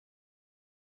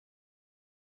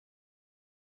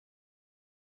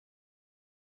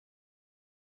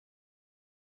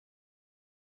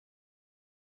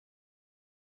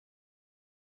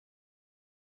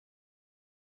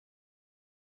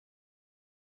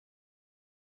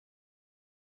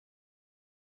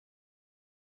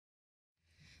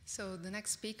So the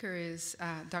next speaker is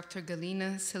Dr.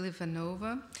 Galina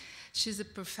Selivanova. She's a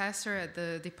professor at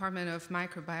the Department of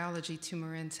Microbiology,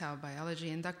 Tumor and Cell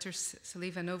Biology, and Dr.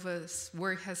 Selivanova's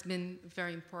work has been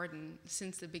very important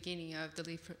since the beginning of the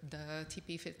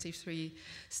TP53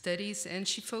 studies, and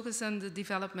she focused on the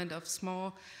development of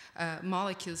small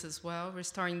molecules as well,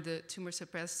 restoring the tumor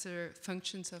suppressor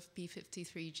functions of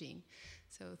p53 gene.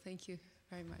 So thank you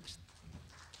very much.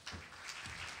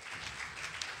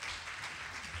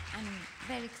 I'm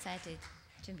very excited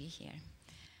to be here.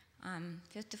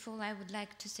 First of all, I would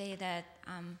like to say that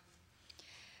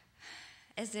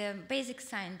as a basic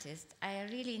scientist, I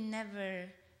really never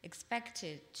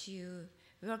expected to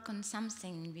work on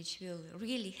something which will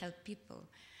really help people.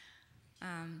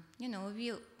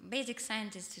 We basic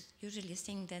scientists usually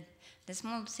think that the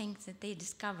small things that they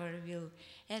discover will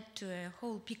add to a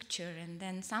whole picture, and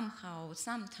then somehow,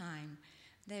 sometime,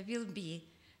 there will be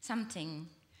something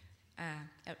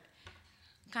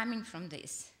coming from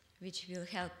this, which will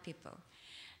help people.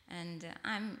 And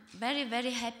I'm very,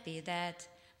 very happy that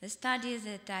the studies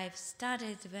that I've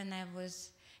started when I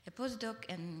was a postdoc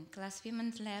in Class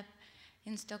Women's Lab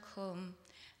in Stockholm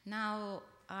now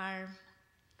are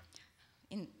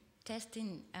in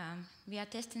testing. We are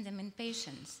testing them in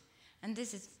patients, and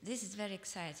this is very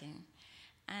exciting.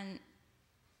 And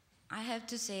I have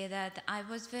to say that I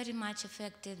was very much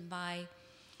affected by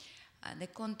the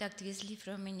contact with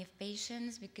Li-Fraumeni of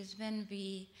patients, because when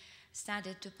we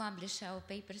started to publish our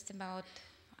papers about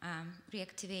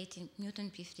reactivating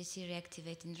mutant p53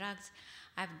 reactivating drugs,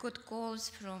 I've got calls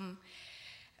from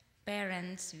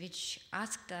parents which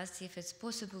asked us if it's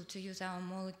possible to use our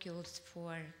molecules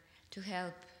to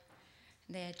help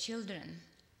their children.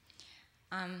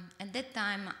 At that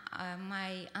time,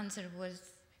 my answer was,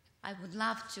 I would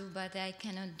love to, but I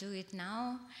cannot do it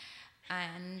now.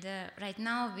 And right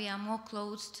now we are more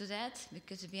close to that,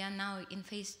 because we are now in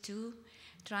phase 2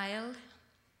 trial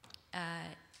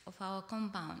of our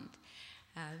compound,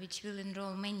 which will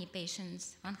enroll many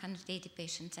patients, 180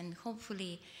 patients, and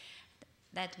hopefully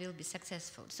that will be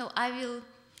successful. So I will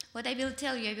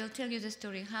tell you the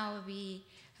story how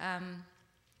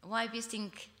why we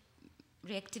think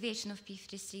reactivation of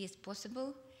p53 is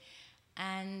possible,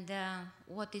 and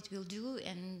what it will do,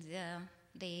 and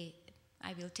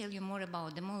I will tell you more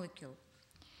about the molecule.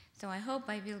 So I hope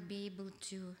I will be able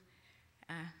to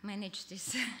manage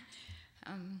this.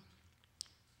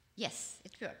 Yes,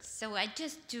 it works. So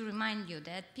just to remind you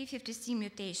that p53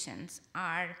 mutations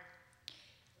are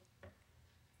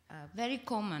very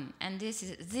common, and this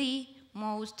is the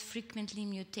most frequently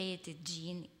mutated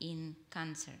gene in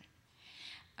cancer.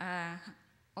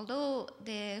 Although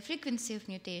the frequency of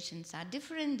mutations are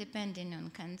different depending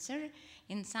on cancer,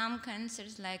 in some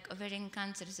cancers, like ovarian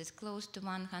cancers, is close to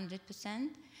 100%.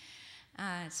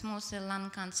 Small cell lung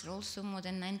cancer also more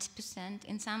than 90%.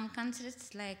 In some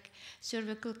cancers, like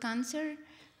cervical cancer,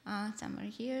 some are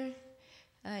here,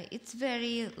 it's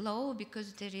very low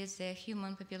because there is a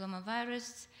human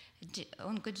papillomavirus,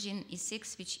 oncogene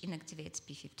E6, which inactivates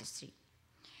p53.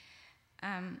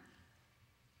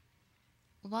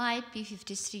 Why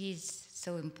p53 is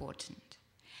so important?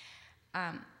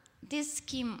 This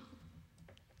scheme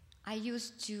I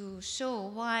used to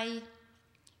show why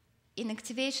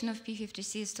inactivation of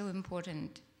p53 is so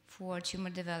important for tumor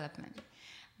development.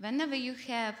 Whenever you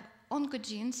have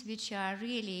oncogenes, which are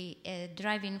really a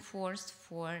driving force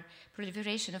for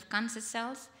proliferation of cancer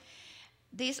cells,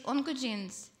 these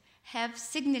oncogenes have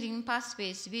signaling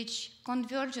pathways which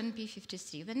converge on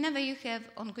p53. Whenever you have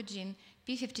oncogene,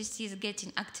 p53 is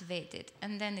getting activated,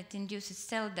 and then it induces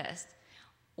cell death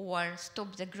or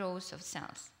stops the growth of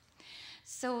cells.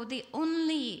 So the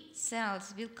only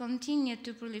cells will continue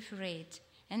to proliferate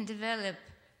and develop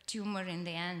tumor in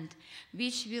the end,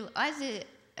 which will either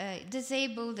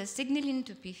disable the signaling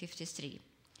to p53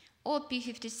 or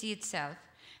p53 itself.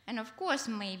 And of course,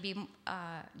 maybe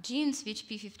genes which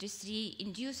p53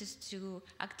 induces to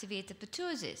activate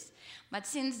apoptosis. But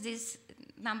since this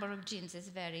number of genes is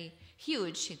very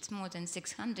huge, it's more than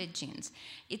 600 genes,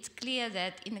 it's clear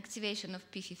that inactivation of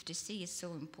p53 is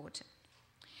so important.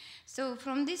 So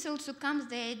from this also comes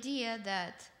the idea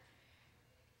that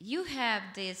you have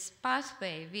this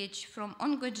pathway which from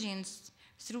oncogenes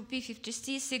through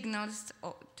p53 signals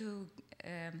to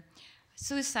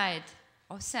suicide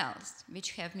of cells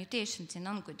which have mutations in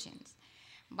oncogenes.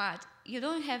 But you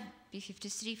don't have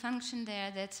p53 function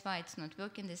there, that's why it's not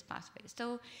working this pathway.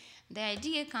 So the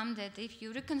idea comes that if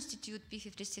you reconstitute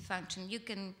p53 function, you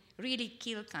can really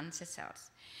kill cancer cells.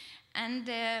 And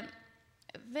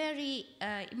very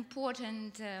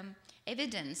important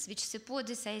evidence which support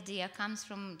this idea comes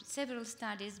from several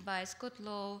studies by Scott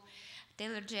Lowe,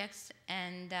 Taylor Jacks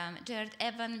and Jared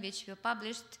Evan, which were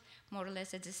published more or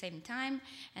less at the same time.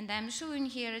 And I'm showing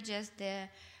here just the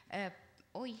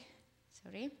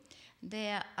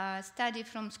study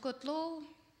from Scott Lowe,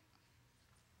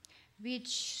 which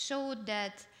showed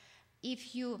that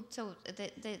if you, so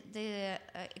the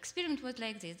experiment was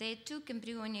like this. They took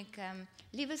embryonic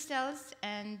liver cells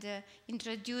and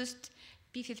introduced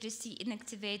p53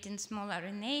 inactivating small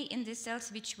RNA in the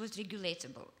cells, which was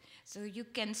regulatable. So you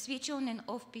can switch on and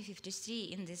off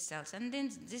p53 in these cells. And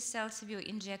then these cells were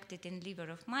injected in liver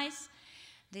of mice.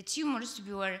 The tumors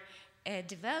were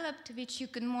developed, which you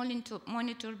can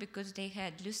monitor because they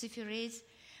had luciferase.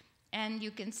 And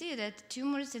you can see that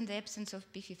tumors in the absence of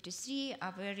p53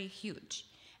 are very huge.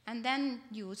 And then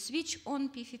you switch on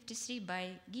p53 by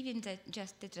giving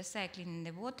just tetracycline in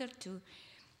the water to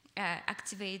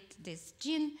activate this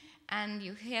gene, and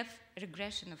you have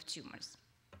regression of tumors.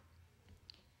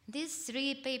 These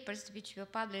 3 papers, which were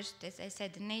published, as I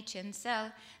said, in Nature and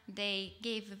Cell, they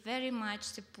gave very much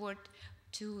support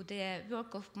to the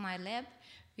work of my lab,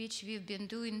 which we've been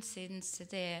doing since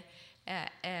the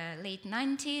late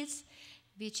 90s,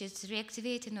 which is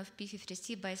reactivating of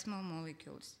p53 by small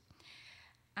molecules.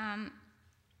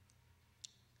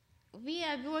 We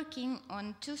are working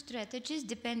on 2 strategies,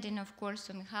 depending, of course,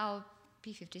 on how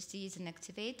p53 is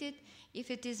inactivated. If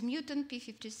it is mutant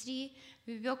p53,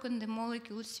 we work on the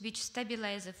molecules which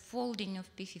stabilize the folding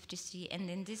of p53 and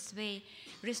in this way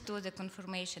restore the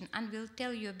conformation. And we'll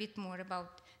tell you a bit more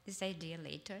about this idea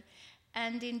later.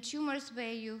 And in tumors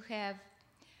where you have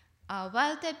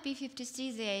wild-type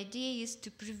p53, the idea is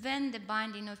to prevent the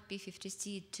binding of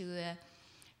p53 to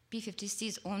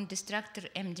p53's own destructor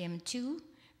MDM2,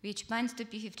 which binds to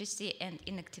p53 and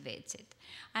inactivates it.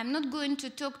 I'm not going to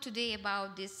talk today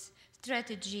about this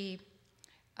strategy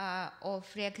of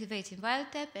reactivating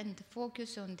wild-type and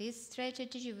focus on this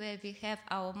strategy where we have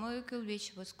our molecule,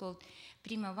 which was called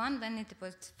Prima-1 when it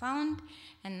was found,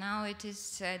 and now it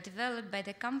is developed by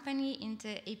the company into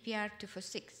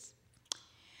APR246.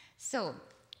 So,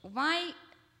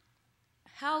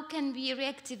 how can we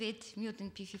reactivate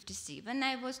mutant p53? When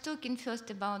I was talking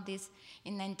first about this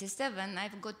in '97,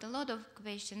 I've got a lot of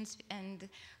questions and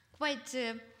quite,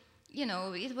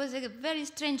 it was a very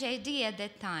strange idea at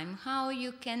that time, how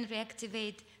you can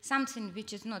reactivate something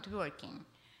which is not working.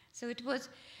 So it was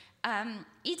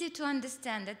easy to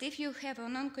understand that if you have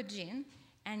an oncogene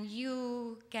and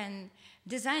you can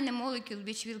design a molecule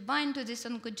which will bind to this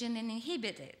oncogene and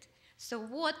inhibit it. So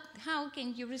how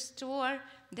can you restore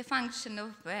the function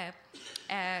of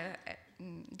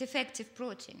defective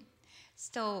protein?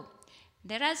 So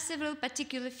there are several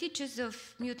particular features of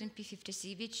mutant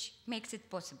p53 which makes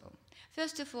it possible.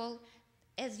 First of all,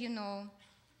 as you know,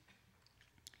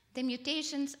 the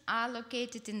mutations are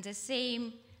located in the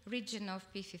same region of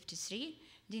p53,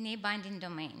 DNA binding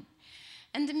domain.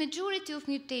 And the majority of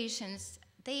mutations,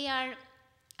 they are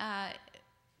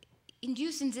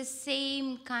inducing the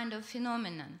same kind of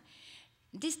phenomenon,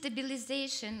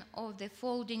 destabilization of the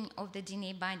folding of the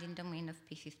DNA binding domain of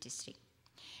p53.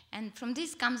 And from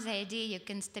this comes the idea you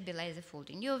can stabilize the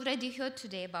folding. You already heard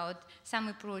today about some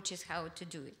approaches how to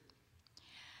do it.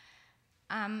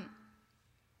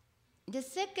 The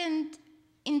second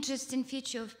interesting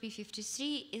feature of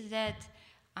p53 is that,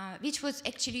 which was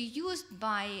actually used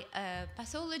by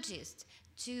pathologists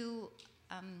to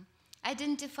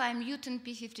identify mutant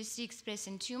p53 expressed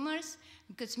in tumors,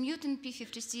 because mutant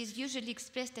p53 is usually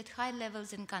expressed at high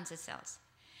levels in cancer cells.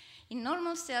 In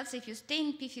normal cells, if you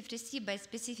stain p53 by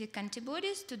specific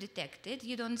antibodies to detect it,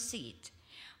 you don't see it.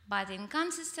 But in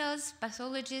cancer cells,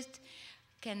 pathologists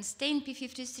can stain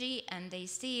p53 and they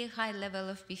see a high level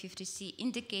of p53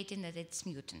 indicating that it's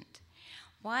mutant.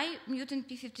 Why mutant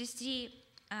p53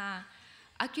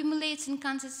 accumulates in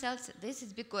cancer cells? This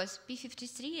is because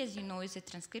p53, as you know, is a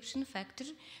transcription factor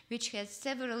which has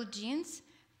several genes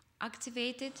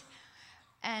activated,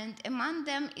 and among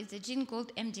them is a gene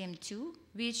called MDM2,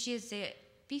 which is a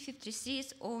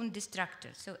p53's own destructor.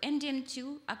 So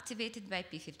MDM2 activated by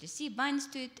p53 binds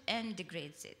to it and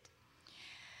degrades it.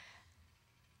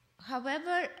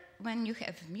 However, when you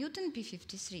have mutant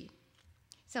p53,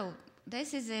 so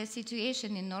this is a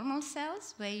situation in normal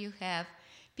cells where you have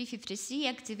p53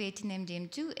 activating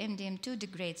MDM2, MDM2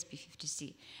 degrades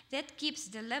p53. That keeps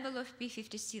the level of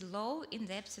p53 low in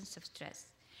the absence of stress.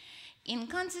 In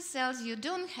cancer cells, you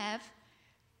don't have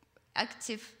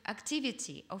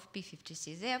activity of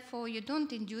p53, therefore you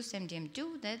don't induce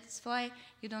MDM2, that's why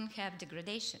you don't have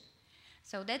degradation.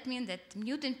 So that means that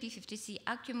mutant p53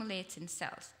 accumulates in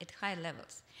cells at high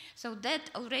levels. So that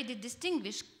already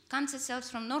distinguishes cancer cells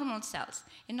from normal cells.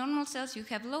 In normal cells, you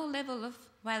have low level of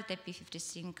wild-type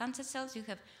P53. In cancer cells, you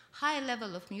have high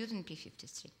level of mutant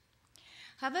P53.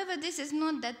 However, this is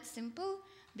not that simple,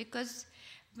 because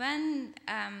when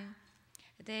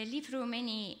the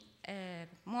Li-Fraumeni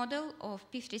model of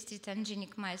P53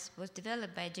 transgenic mice was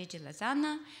developed by J.J.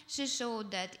 Lozana, she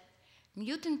showed that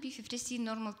mutant P53 in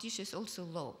normal tissue is also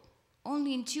low.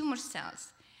 Only in tumor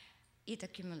cells it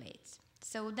accumulates.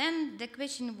 So then the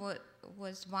question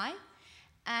was why?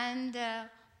 And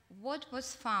what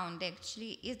was found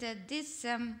actually is that these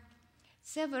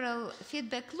several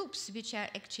feedback loops which are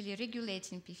actually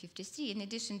regulating P53, in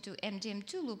addition to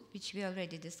MDM2 loop, which we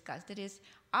already discussed, that is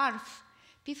ARF.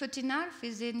 P14ARF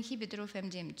is the inhibitor of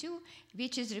MDM2,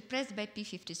 which is repressed by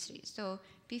P53. So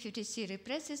P53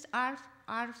 represses ARF,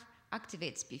 ARF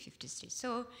activates P53.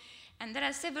 So, and there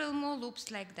are several more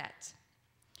loops like that.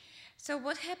 So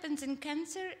what happens in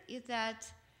cancer is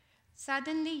that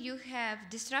suddenly you have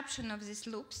disruption of these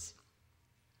loops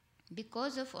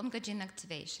because of oncogene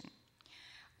activation.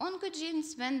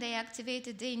 Oncogenes, when they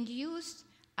activated, they induce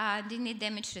DNA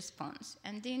damage response.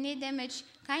 And DNA damage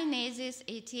kinases,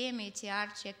 ATM, ATR,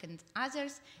 check, and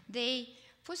others, they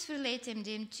phosphorylate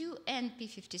MDM2 and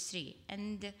P53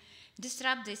 and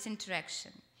disrupt this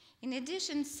interaction. In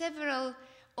addition, several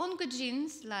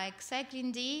oncogenes like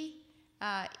cyclin D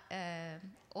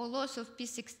or loss of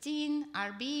P16,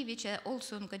 RB, which are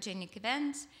also oncogenic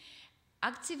events,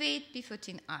 activate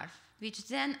P14ARF, which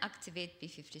then activate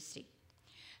P53.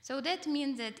 So that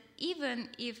means that even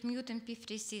if mutant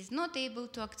P53 is not able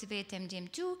to activate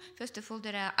MDM2, first of all,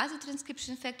 there are other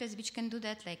transcription factors which can do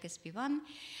that, like SP1.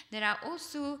 There are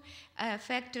also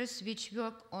factors which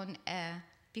work on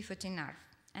P14ARF.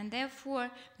 And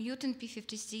therefore, mutant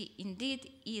P53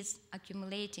 indeed is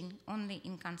accumulating only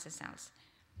in cancer cells.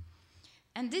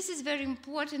 And this is very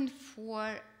important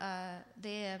for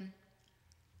the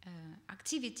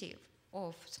activity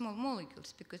of small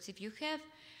molecules, because if you have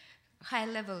high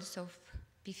levels of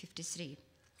P53,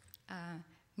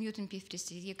 mutant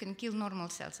P53, you can kill normal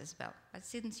cells as well. But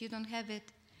since you don't have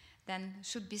it, then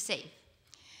should be safe.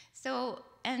 So,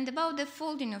 and about the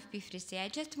folding of P53, I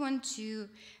just want to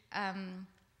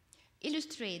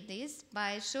illustrate this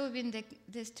by showing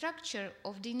the structure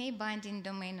of DNA binding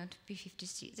domain of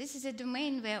P53. This is a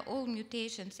domain where all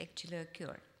mutations actually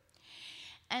occur.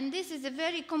 And this is a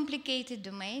very complicated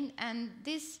domain, and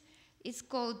this is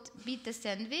called beta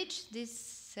sandwich.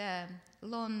 This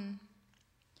long,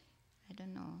 I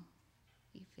don't know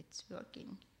if it's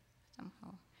working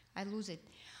somehow. I lose it.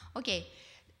 Okay.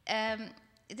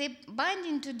 The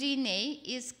binding to DNA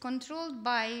is controlled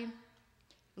by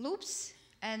loops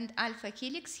and alpha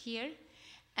helix here.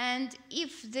 And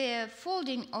if the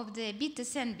folding of the beta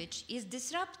sandwich is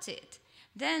disrupted,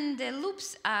 then the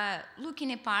loops are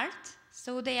looking apart,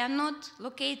 so they are not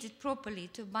located properly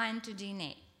to bind to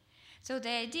DNA. So the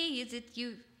idea is that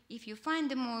if you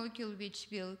find a molecule which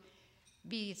will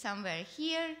be somewhere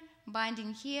here,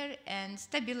 binding here, and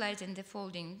stabilizing the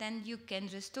folding, then you can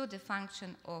restore the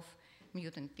function of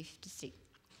mutant P53.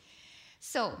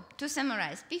 So, to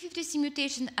summarize, P53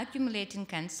 mutations accumulate in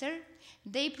cancer.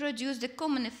 They produce the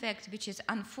common effect, which is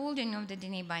unfolding of the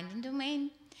DNA binding domain.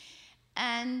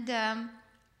 And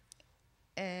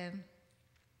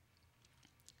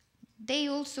they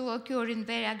also occur in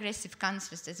very aggressive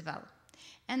cancers as well.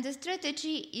 And the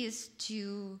strategy is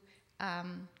to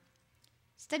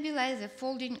stabilize the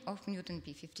folding of mutant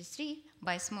P53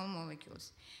 by small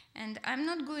molecules. And I'm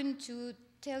not going to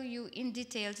tell you in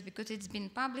details because it's been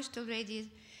published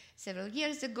already several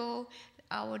years ago,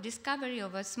 our discovery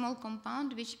of a small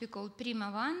compound which we call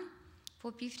Prima-1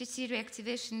 for P53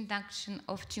 reactivation induction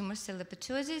of tumor cell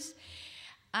apoptosis.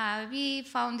 We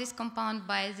found this compound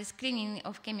by the screening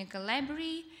of chemical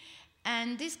library,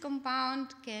 and this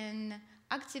compound can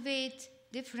activate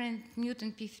different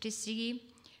mutant P53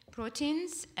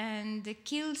 proteins and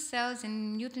kill cells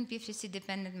in mutant P53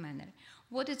 dependent manner.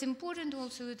 What is important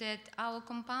also is that our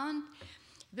compound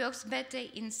works better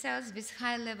in cells with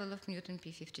high level of mutant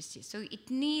P53. So it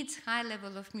needs high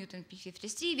level of mutant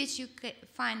P53, which you can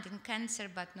find in cancer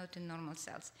but not in normal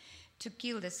cells, to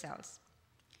kill the cells.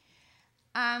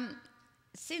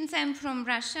 Since I'm from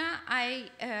Russia,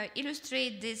 I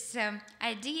illustrate this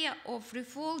idea of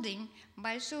refolding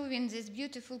by showing this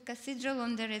beautiful cathedral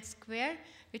on the red square,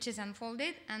 which is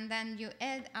unfolded, and then you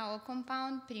add our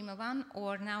compound, Prima-1,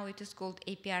 or now it is called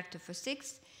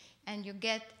APR246, and you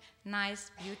get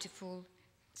nice, beautiful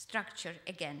structure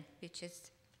again, which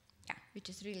is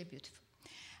really beautiful.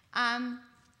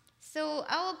 So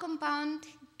our compound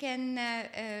can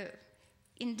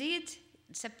indeed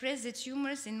suppress the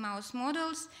tumors in mouse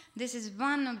models. This is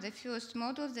one of the first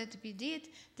models that we did.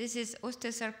 This is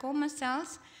osteosarcoma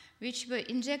cells, which were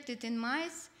injected in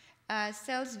mice,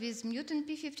 cells with mutant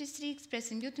p53,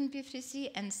 expressing mutant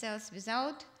p53, and cells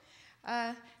without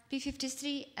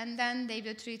p53, and then they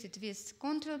were treated with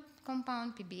control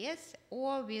compound PBS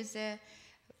or with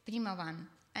Prima-1.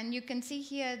 And you can see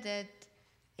here that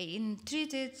in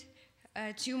treated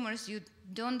tumors, you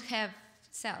don't have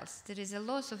cells. There is a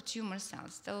loss of tumor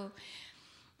cells. So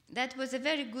that was a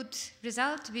very good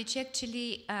result, which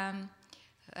actually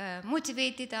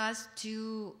motivated us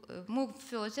to move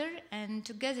further. And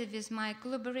together with my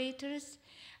collaborators,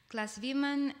 Klaas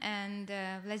Wieman and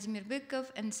Vladimir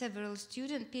Bykov and several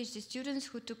PhD students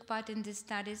who took part in these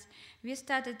studies, we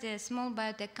started a small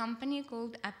biotech company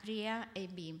called Aprea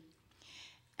AB.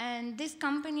 And this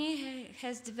company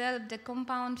has developed the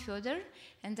compound further,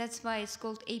 and that's why it's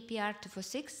called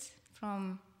APR246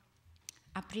 from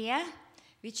Aprea,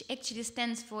 which actually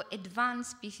stands for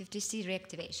Advanced p53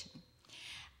 Reactivation.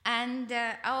 And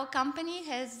our company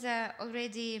has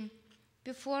already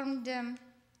performed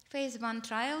phase 1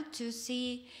 trial to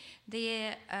see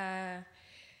the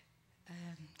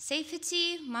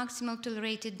safety, maximal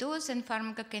tolerated dose, and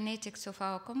pharmacokinetics of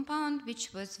our compound,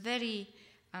 which was very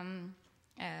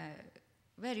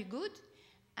good.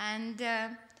 And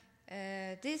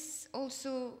this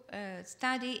also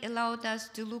study allowed us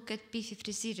to look at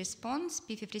p53 response,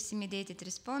 p53-mediated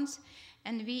response,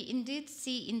 and we indeed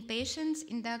see in patients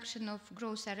induction of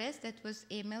growth arrest. That was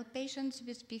AML patients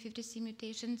with p53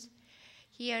 mutations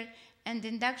here, and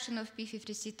induction of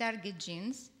p53 target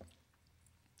genes,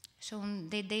 shown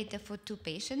the data for 2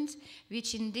 patients,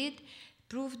 which indeed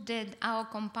proved that our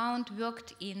compound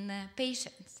worked in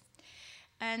patients.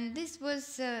 And this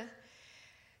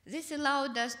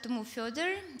allowed us to move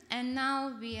further, and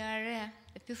now we are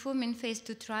performing phase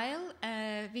 2 trial,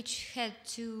 which had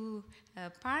 2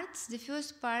 parts. The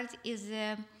first part is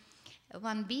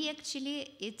 1B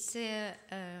actually. It's a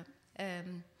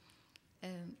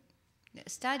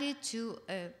study to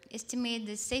estimate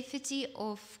the safety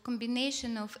of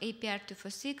combination of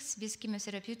APR246 with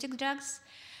chemotherapeutic drugs,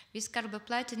 with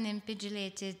carboplatin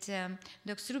pegylated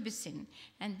doxorubicin.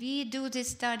 And we do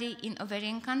this study in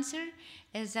ovarian cancer.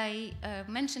 As I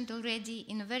mentioned already,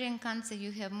 in ovarian cancer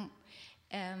you have,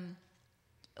 I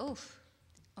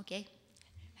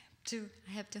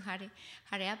have to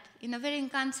hurry up. In ovarian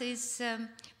cancer is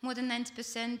more than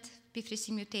 90% p53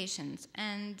 mutations,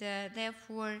 and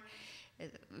therefore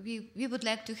we would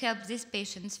like to help these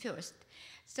patients first.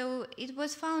 So it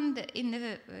was found in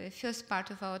the first part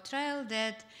of our trial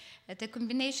that the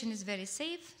combination is very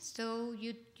safe, so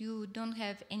you don't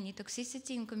have any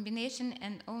toxicity in combination,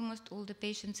 and almost all the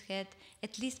patients had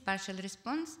at least partial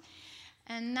response.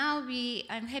 And now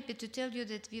I'm happy to tell you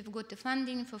that we've got the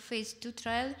funding for phase 2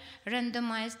 trial,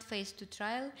 randomized phase 2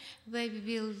 trial, where we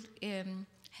will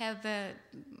have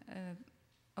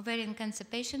ovarian cancer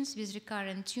patients with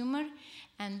recurrent tumor,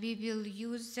 and we will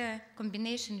use a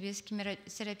combination with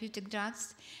chemotherapeutic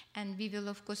drugs, and we will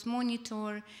of course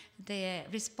monitor the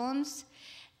response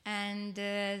and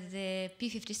the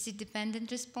p53 dependent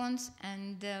response,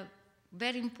 and the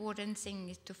very important thing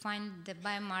is to find the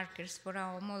biomarkers for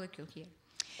our molecule here.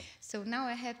 So now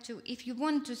I have to, if you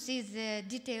want to see the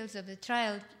details of the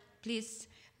trial, please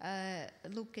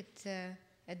look at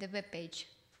the webpage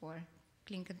for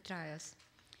clinical trials.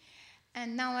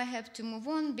 And now I have to move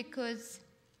on because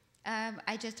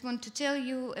I just want to tell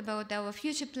you about our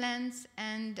future plans.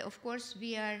 And of course,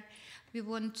 we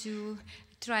want to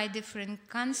try different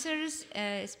cancers,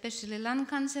 especially lung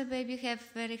cancer, where we have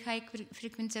very high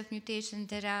frequency of mutation.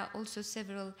 There are also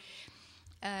several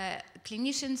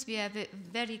clinicians. We are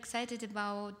very excited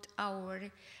about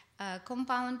our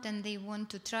compound, and they want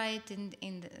to try it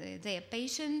in their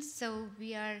patients. So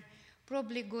we are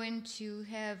probably going to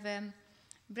have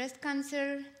breast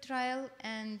cancer trial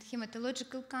and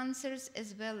hematological cancers,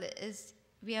 as well as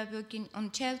we are working on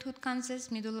childhood cancers,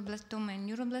 medulloblastoma and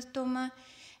neuroblastoma,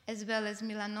 as well as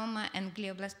melanoma and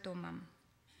glioblastoma.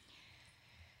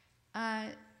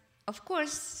 Of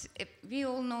course, we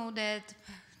all know that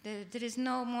there is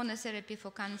no monotherapy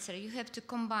for cancer. You have to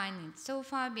combine it. So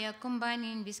far, we are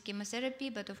combining with chemotherapy,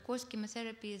 but of course,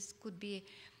 chemotherapy could be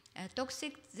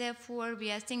toxic. Therefore,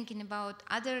 we are thinking about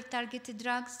other targeted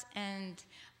drugs, and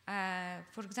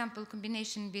for example,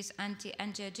 combination with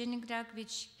anti-angiogenic drug,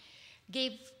 which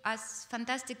gave us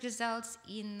fantastic results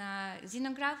in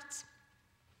xenografts.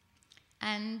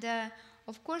 And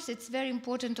of course, it's very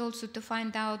important also to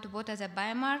find out what are the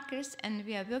biomarkers, and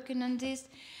we are working on this.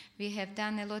 We have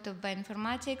done a lot of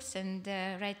bioinformatics, and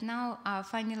right now are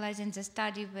finalizing the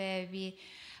study where we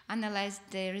analyzed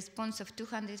the response of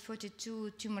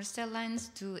 242 tumor cell lines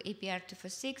to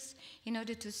APR-246 in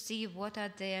order to see what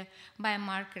are the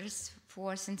biomarkers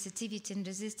for sensitivity and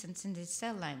resistance in these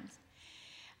cell lines.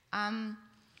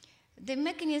 The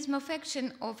mechanism of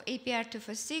action of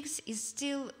APR-246 is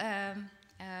still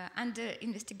under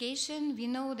investigation. We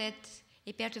know that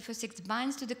APR-246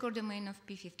 binds to the core domain of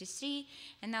p53,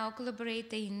 and our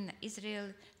collaborator in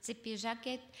Israel, Tzipi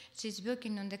Jacket, she's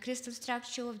working on the crystal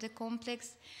structure of the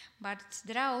complex, but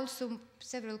there are also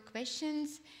several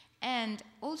questions, and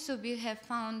also we have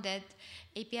found that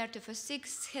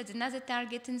APR-246 has another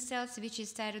target in cells, which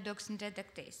is thyrodoxin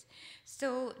reductase.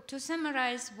 So to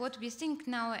summarize what we think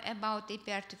now about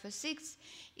APR-246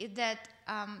 is that,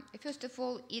 first of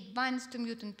all, it binds to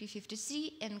mutant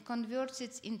p53 and converts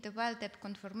it into wild-type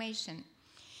conformation.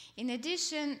 In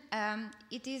addition,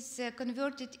 it is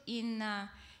converted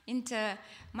into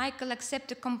Michael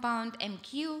acceptor compound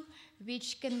MQ,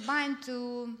 which can bind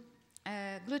to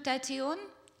glutathione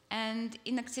and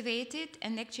inactivate it,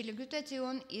 and actually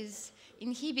glutathione is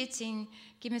inhibiting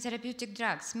chemotherapeutic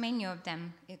drugs, many of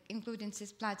them, including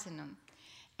cisplatinum.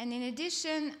 And in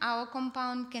addition, our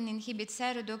compound can inhibit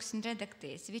thyrodoxin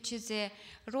reductase, which is a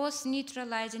ROS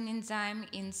neutralizing enzyme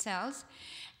in cells.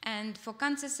 And for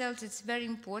cancer cells, it's very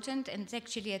important, and it's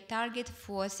actually a target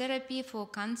for therapy for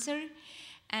cancer.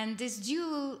 And this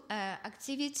dual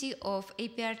activity of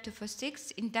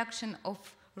APR-246, induction of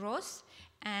ROS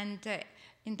and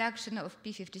induction of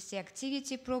p53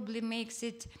 activity, probably makes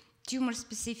it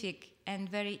tumor-specific and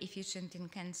very efficient in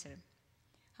cancer.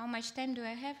 How much time do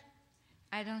I have?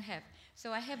 I don't have.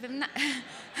 So I have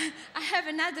I have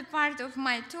another part of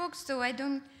my talk, so I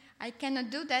cannot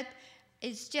do that.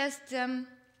 It's just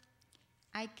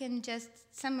I can just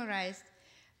summarize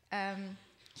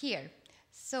here.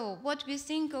 So what we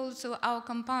think also our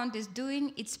compound is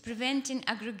doing, it's preventing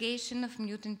aggregation of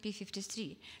mutant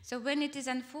p53. So when it is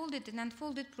unfolded, and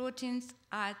unfolded proteins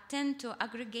tend to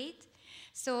aggregate.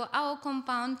 So our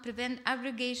compound prevents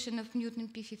aggregation of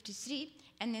mutant p53,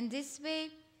 and in this way,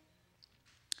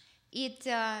 it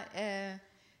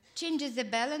changes the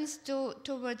balance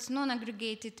towards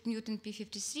non-aggregated mutant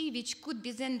p53, which could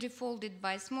be then refolded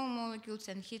by small molecules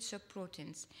and heat shock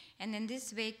proteins. And in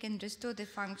this way, can restore the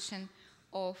function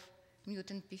of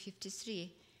mutant p53.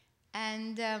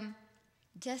 And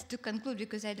just to conclude,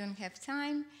 because I don't have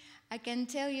time, I can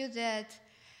tell you that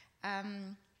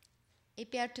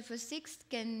APR-246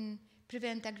 can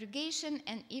prevent aggregation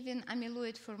and even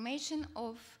amyloid formation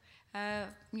of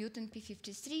mutant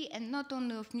p53, and not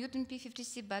only of mutant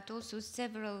p53, but also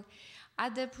several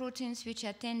other proteins which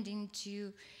are tending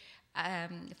to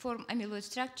form amyloid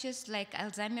structures like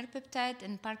Alzheimer peptide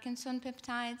and Parkinson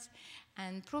peptides,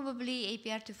 and probably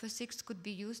APR-246 could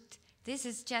be used, this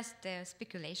is just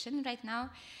speculation right now,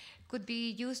 could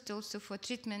be used also for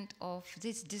treatment of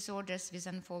these disorders with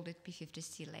unfolded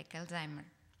p53 like Alzheimer.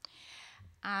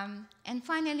 And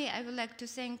finally, I would like to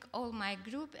thank all my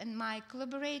group and my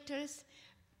collaborators,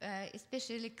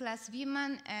 especially Class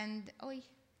Wieman and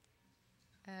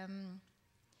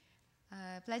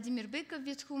Vladimir Bykov,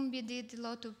 with whom we did a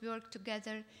lot of work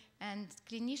together, and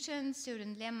clinicians,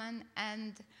 Søren Lehmann,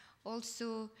 and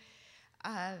also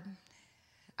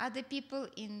other people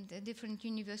in the different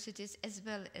universities, as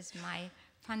well as my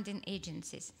funding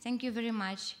agencies. Thank you very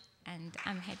much, and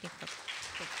I'm happy for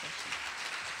questions.